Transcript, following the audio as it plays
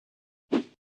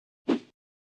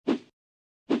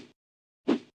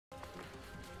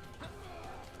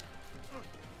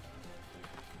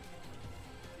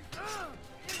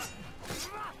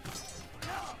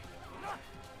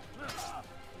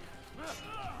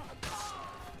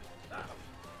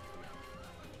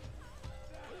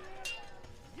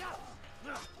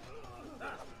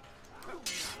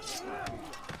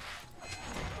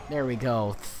There we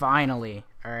go. Finally.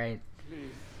 Alright.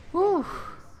 Please. Whew.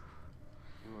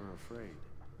 You are afraid.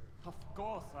 Of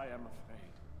course I am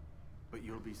afraid. But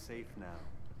you'll be safe now,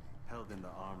 held in the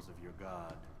arms of your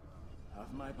god.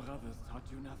 Have my brothers taught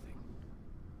you nothing?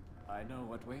 I know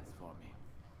what waits for me.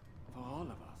 For all of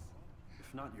us.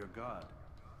 If not your god,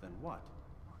 then what?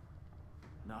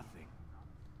 Nothing.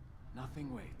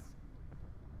 Nothing waits.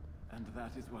 And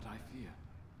that is what I fear.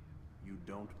 You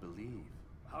don't believe.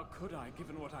 How could I,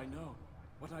 given what I know?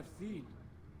 What I've seen?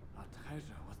 Our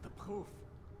treasure was the proof.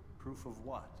 Proof of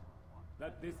what?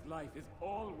 That this life is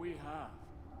all we have.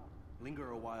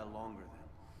 Linger a while longer then,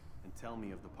 and tell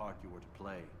me of the part you were to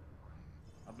play.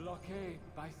 A blockade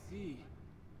by sea.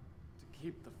 To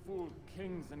keep the fool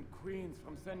kings and queens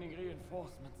from sending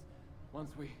reinforcements.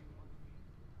 Once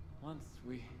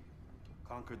we...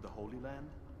 Conquered the Holy Land?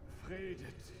 freed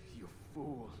it, you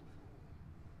fool.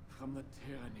 From the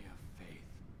tyranny of faith.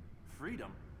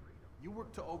 Freedom? You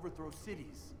worked to overthrow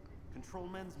cities, control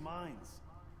men's minds,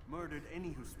 murdered any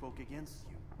who spoke against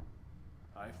you.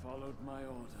 I followed my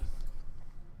orders,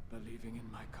 believing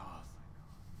in my cause.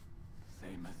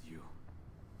 Same as you.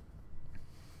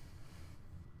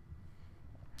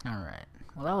 Alright.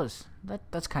 Well,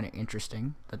 that's kind of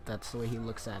interesting, that's the way he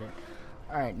looks at it.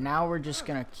 Alright, now we're just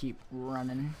gonna keep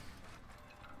running.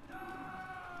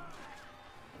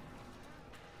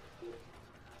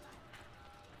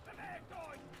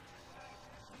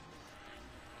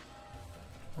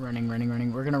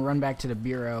 Running. We're gonna run back to the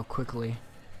bureau quickly.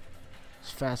 As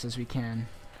fast as we can.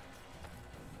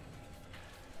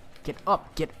 Get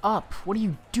up! Get up! What are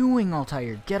you doing,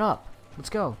 Altair? Get up!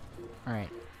 Let's go. Alright.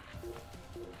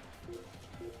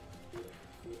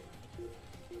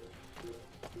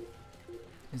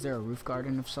 Is there a roof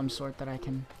garden of some sort that I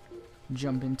can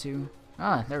jump into?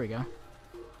 Ah, there we go.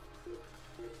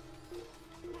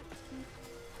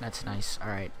 That's nice.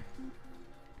 Alright.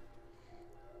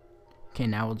 Okay,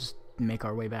 now we'll just make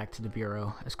our way back to the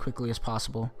bureau as quickly as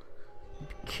possible,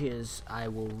 because I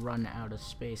will run out of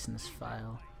space in this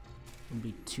file. It'll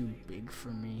be too big for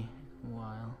me in a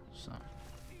while, so.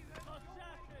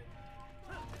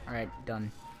 Alright,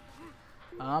 done.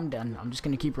 I'm done. I'm just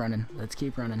gonna keep running. Let's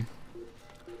keep running.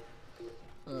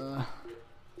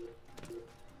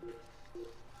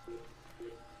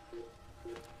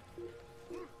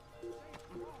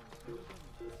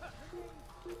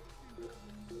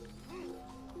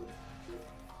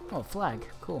 Oh, flag.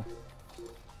 Cool.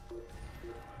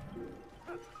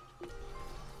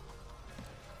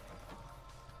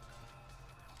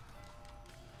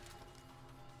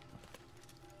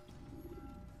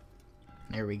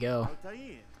 There we go.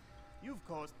 Altair, you've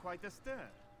caused quite a stir.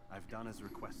 I've done as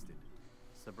requested.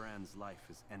 Sabran's life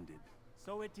is ended.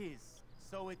 So it is.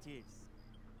 So it is.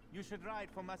 You should ride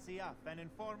for Masyaf and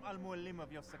inform Al-Mualim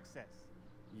of your success.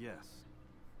 Yes.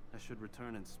 I should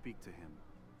return and speak to him.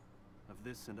 Of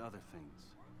this and other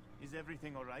things. Is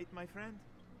everything all right, my friend?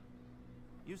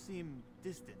 You seem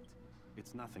distant.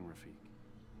 It's nothing, Rafik.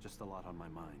 Just a lot on my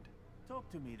mind.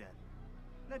 Talk to me then.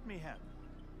 Let me help.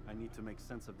 I need to make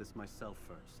sense of this myself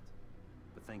first.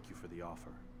 But thank you for the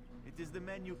offer. It is the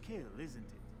men you kill, isn't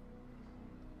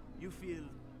it? You feel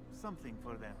something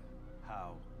for them.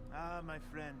 How? Ah, my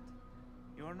friend.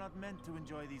 You are not meant to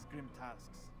enjoy these grim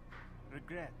tasks.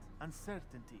 Regret,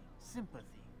 uncertainty, sympathy.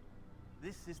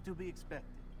 This is to be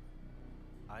expected.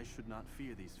 I should not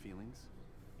fear these feelings.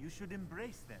 You should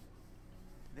embrace them.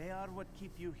 They are what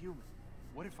keep you human.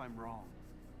 What if I'm wrong?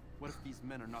 What if these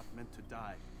men are not meant to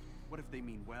die? What if they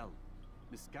mean well?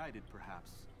 Misguided, perhaps,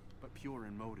 but pure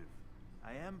in motive.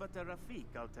 I am but a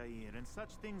Rafik, Altair, and such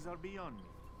things are beyond me.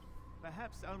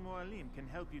 Perhaps Al-Mualim can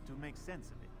help you to make sense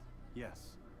of it.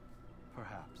 Yes,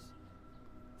 perhaps.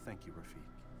 Thank you, Rafik.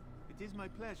 It is my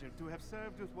pleasure to have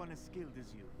served with one as skilled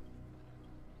as you.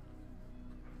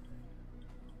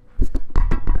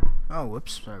 Oh,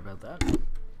 whoops. Sorry about that.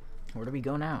 Where do we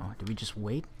go now? Do we just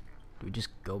wait? Do we just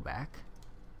go back?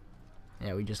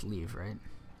 Yeah, we just leave, right?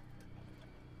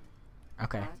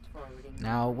 Okay.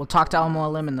 Now, we'll talk to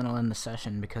Al-Mualim and then I'll end the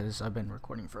session because I've been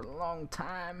recording for a long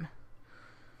time.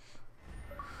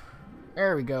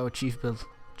 There we go. Achievable.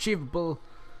 Achievable.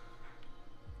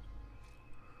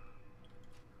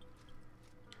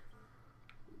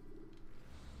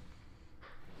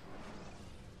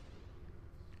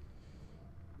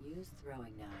 Use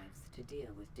throwing knives to deal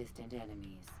with distant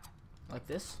enemies. Like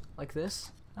this? Like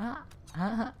this?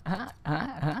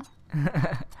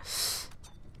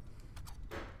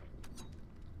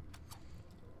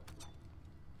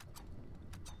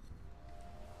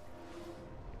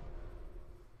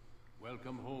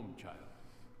 Welcome home, child.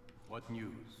 What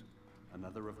news?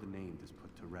 Another of the named is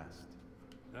put to rest.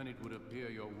 Then it would appear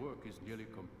your work is nearly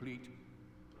complete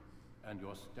and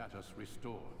your status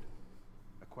restored.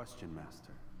 A question,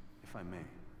 Master, if I may.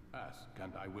 Ask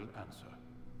and I will answer.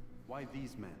 Why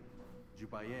these men,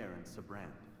 Jubayer and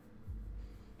Sabrand?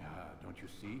 Don't you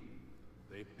see?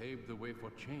 They paved the way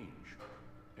for change.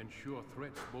 Ensure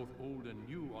threats both old and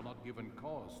new are not given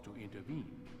cause to intervene.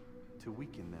 To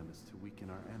weaken them is to weaken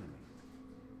our enemy.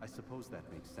 I suppose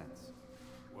that makes sense.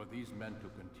 Were these men to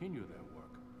continue their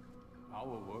work,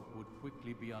 our work would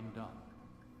quickly be undone.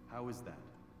 How is that?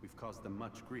 We've caused them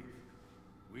much grief.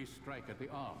 We strike at the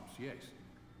arms, yes,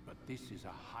 but this is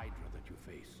a hydra that you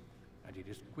face, and it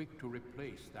is quick to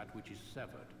replace that which is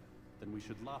severed. Then we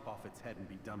should lop off its head and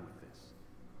be done with this.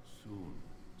 Soon,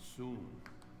 soon.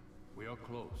 We are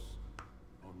close.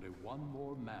 Only one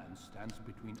more man stands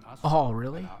between us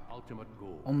really? and our ultimate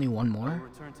goal. Only one I will more?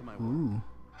 return to my work. Ooh.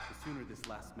 The sooner this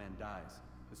last man dies,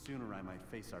 the sooner I might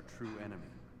face our true enemy.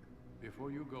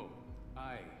 Before you go,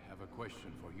 I have a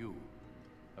question for you.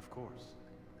 Of course.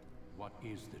 What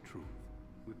is the truth?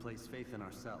 We place faith in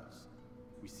ourselves.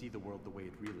 We see the world the way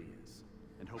it really is,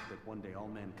 and hope that one day all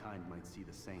mankind might see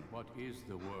the same. What is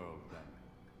the world,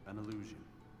 then? An illusion.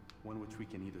 One which we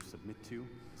can either submit to,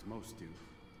 as most do,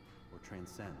 or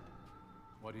transcend.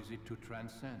 What is it to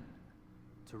transcend?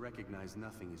 To recognize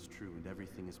nothing is true and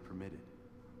everything is permitted.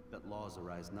 That laws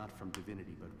arise not from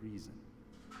divinity but reason.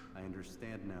 I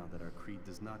understand now that our creed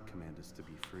does not command us to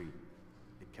be free.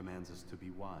 It commands us to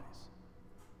be wise.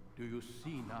 Do you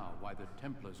see now why the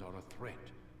Templars are a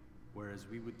threat? Whereas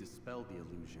we would dispel the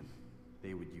illusion,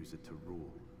 they would use it to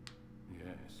rule.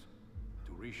 Yes.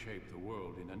 To reshape the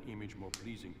world in an image more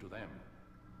pleasing to them.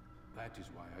 That is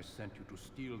why I sent you to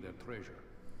steal their treasure.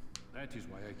 That is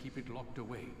why I keep it locked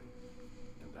away.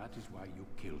 And that is why you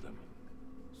kill them.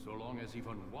 So long as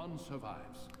even one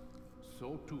survives,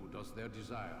 so too does their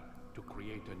desire to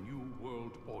create a new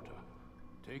world order.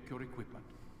 Take your equipment.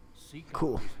 Seek out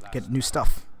Cool. his last Get new man.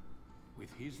 stuff.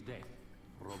 With his death,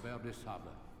 Robert de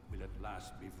Sable will at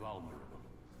last be vulnerable.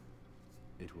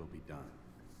 It will be done.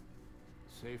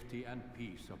 Safety and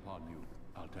peace upon you,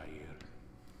 Altair.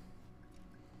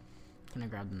 Can I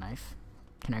grab the knife?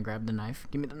 Can I grab the knife?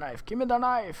 Give me the knife. Give me the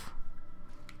knife.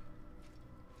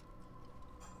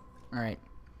 Alright.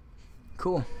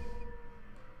 Cool.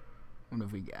 What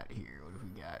have we got here? What have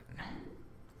we got?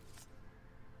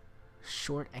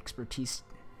 Short expertise.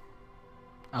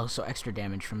 Oh, so extra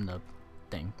damage from the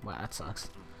thing. Wow, that sucks.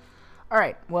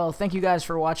 Alright, well, thank you guys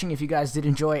for watching. If you guys did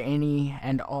enjoy any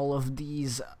and all of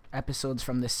these episodes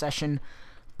from this session,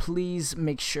 please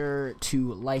make sure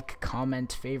to like,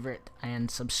 comment, favorite, and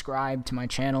subscribe to my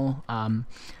channel.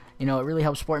 You know, it really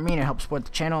helps support me, and it helps support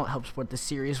the channel. It helps support the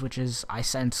series, which is, I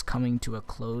sense, coming to a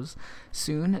close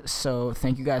soon. So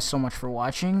thank you guys so much for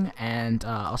watching, and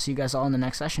I'll see you guys all in the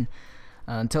next session.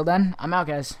 Until then, I'm out,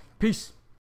 guys. Peace.